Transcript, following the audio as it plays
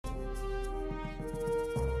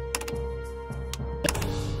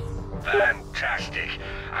Fantastic.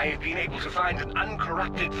 I have been able to find an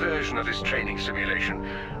uncorrupted version of this training simulation.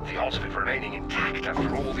 The odds of it remaining intact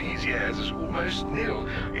after all these years is almost nil.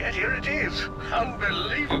 Yet here it is.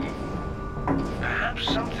 Unbelievable. Perhaps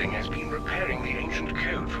something has been repairing the ancient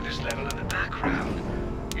code for this level in the background.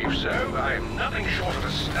 If so, I am nothing short of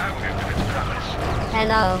astounded with its promise.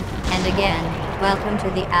 Hello, and again, welcome to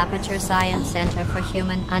the Aperture Science Center for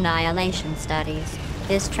Human Annihilation Studies.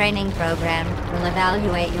 This training program will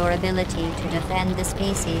evaluate your ability to defend the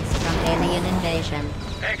species from alien invasion.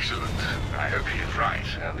 Excellent. I hope he is right,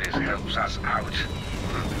 and this helps us out.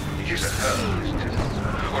 It is a her, isn't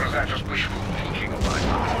it? Or is that just wishful thinking on my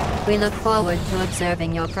part? We look forward to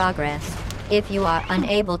observing your progress. If you are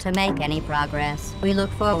unable to make any progress, we look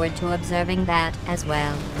forward to observing that as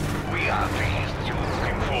well. We are pleased that you're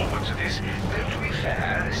looking forward to this. Though to be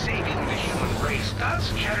fair, saving the human race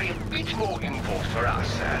does carry a bit more import for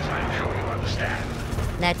us, as I'm sure you understand.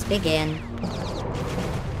 Let's begin.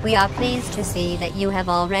 We are pleased to see that you have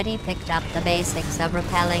already picked up the basics of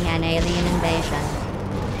repelling an alien invasion.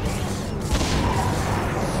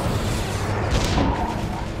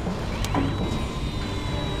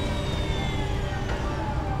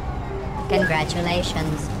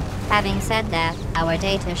 Congratulations. Having said that, our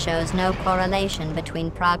data shows no correlation between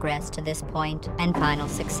progress to this point and final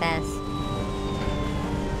success.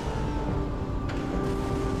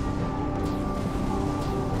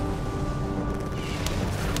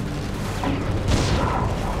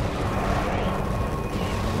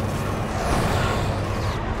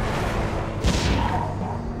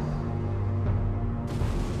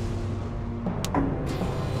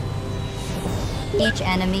 Each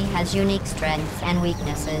enemy has unique strengths and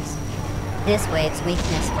weaknesses. This wave's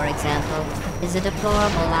weakness, for example, is a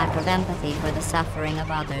deplorable lack of empathy for the suffering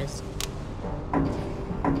of others.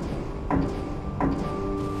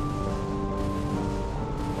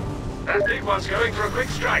 That big one's going for a quick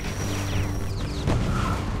strike.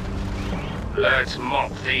 Let's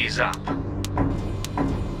mop these up.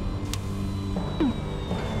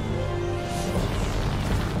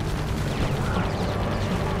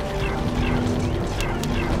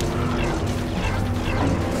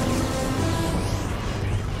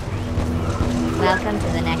 Welcome to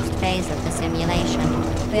the next phase of the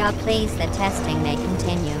simulation. We are pleased that testing may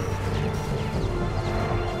continue.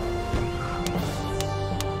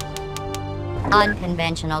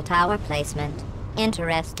 Unconventional tower placement.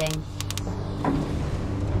 Interesting.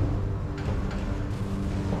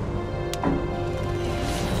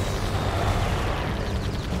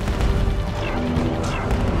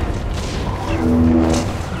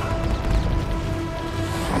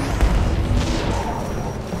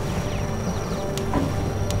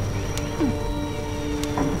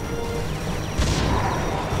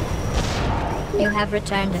 You have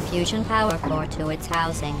returned the fusion power core to its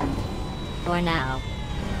housing. For now.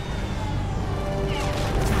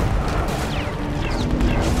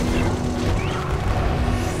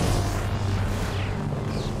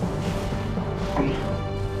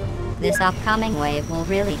 This upcoming wave will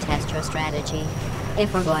really test your strategy,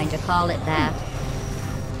 if we're going to call it that.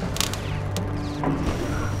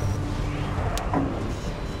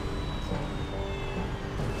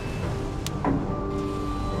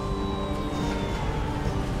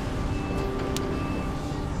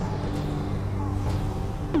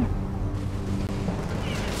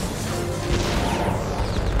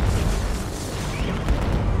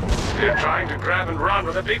 They're trying to grab and run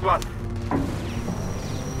with a big one.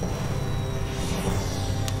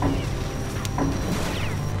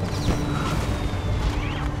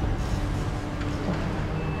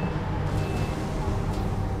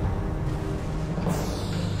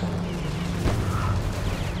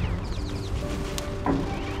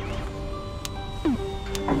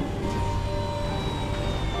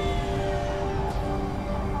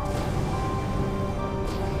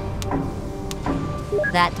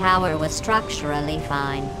 That tower was structurally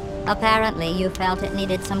fine. Apparently you felt it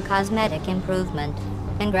needed some cosmetic improvement.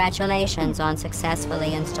 Congratulations on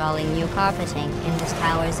successfully installing new carpeting in this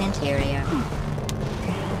tower's interior.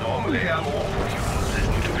 Normally I'm all for humans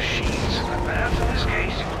listening to machines, but perhaps in this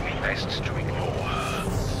case it would be best to ignore.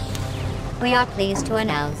 We are pleased to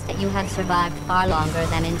announce that you have survived far longer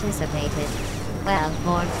than anticipated. Well,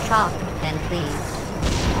 more shocked than pleased.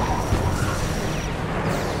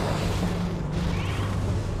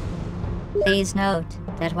 Please note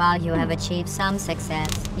that while you have achieved some success,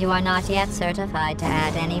 you are not yet certified to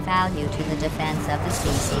add any value to the defense of the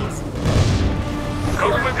species. Go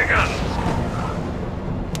with the guns!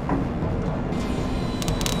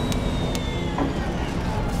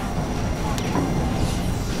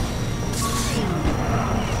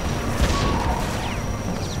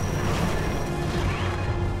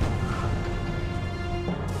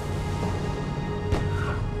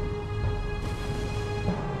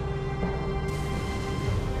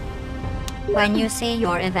 When you see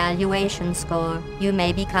your evaluation score, you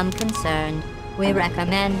may become concerned. We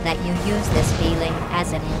recommend that you use this feeling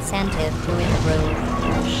as an incentive to improve.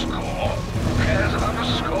 Score? Who cares about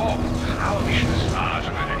a score? Our mission is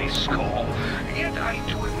larger than any score. Yet I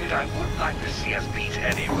do admit I would like to see us beat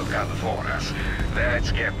any who have come before us.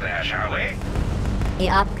 Let's get there, shall we? The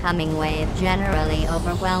upcoming wave generally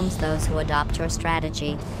overwhelms those who adopt your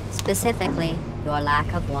strategy, specifically, your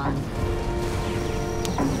lack of one.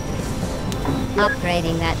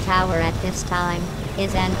 Upgrading that tower at this time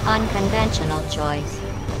is an unconventional choice.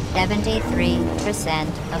 73%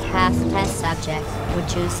 of past test subjects would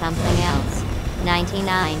choose something else.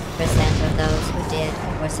 99% of those who did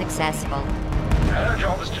were successful. Our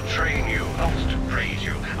job is to train you, not to praise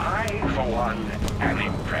you. I, for one, am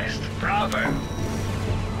impressed. Bravo!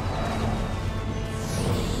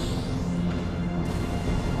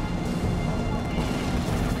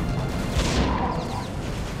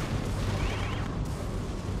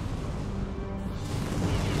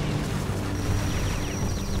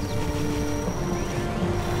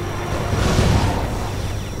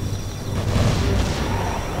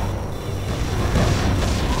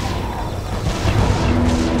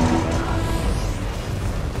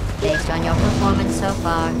 Based on your performance so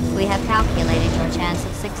far, we have calculated your chance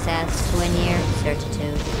of success to a near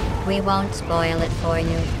certitude. We won't spoil it for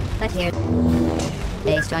you, but here...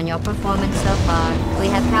 Based on your performance so far, we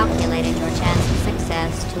have calculated your chance of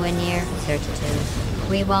success to a near certitude.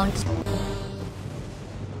 We won't...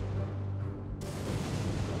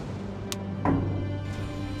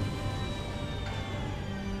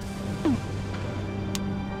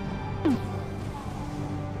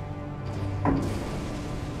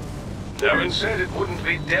 No one said it wouldn't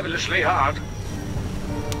be devilishly hard.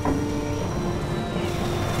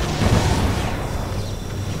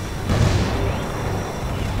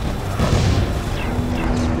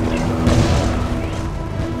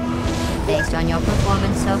 Based on your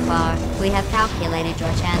performance so far, we have calculated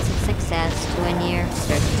your chance of success to a near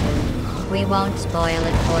certitude. We won't spoil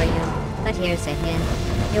it for you, but here's a hint.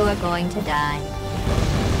 You are going to die.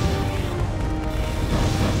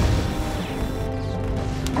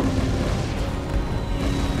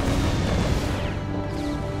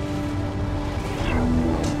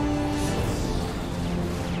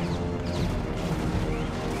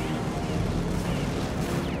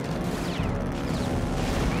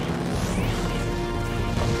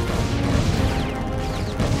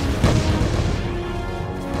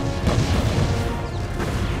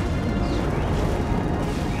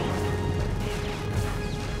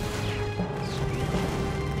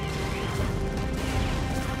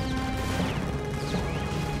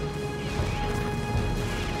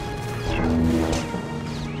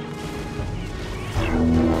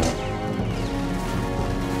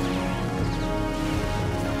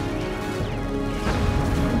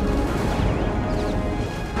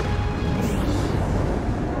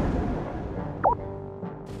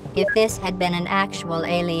 If this had been an actual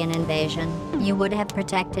alien invasion, you would have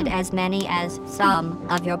protected as many as some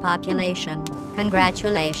of your population.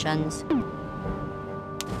 Congratulations.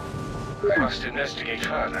 I must investigate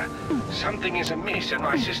further. Something is amiss in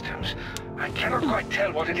my systems. I cannot quite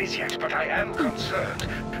tell what it is yet, but I am concerned.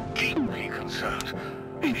 Deeply concerned.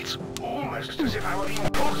 It's almost as if I were being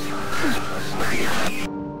pushed.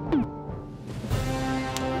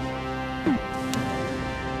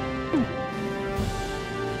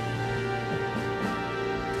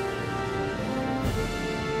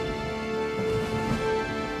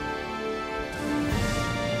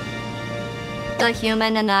 The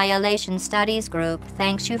Human Annihilation Studies Group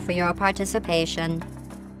thanks you for your participation.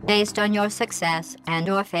 Based on your success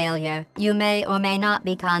and/or failure, you may or may not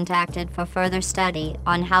be contacted for further study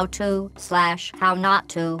on how to/how not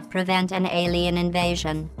to prevent an alien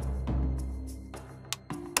invasion.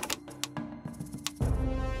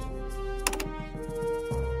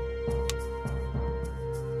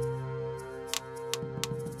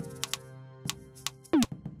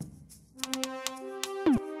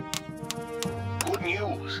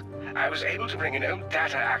 I was able to bring an old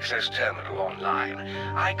data access terminal online.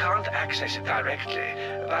 I can't access it directly,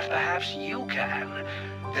 but perhaps you can.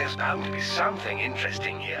 There's bound to be something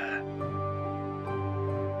interesting here.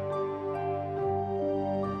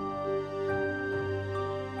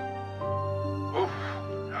 Oof,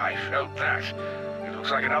 I felt that. It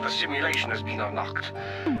looks like another simulation has been unlocked.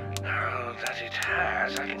 Now that it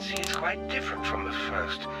has, I can see it's quite different from the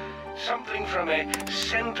first. Something from a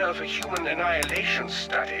Center for Human Annihilation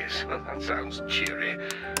Studies. That sounds cheery.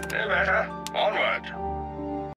 No matter. Onward.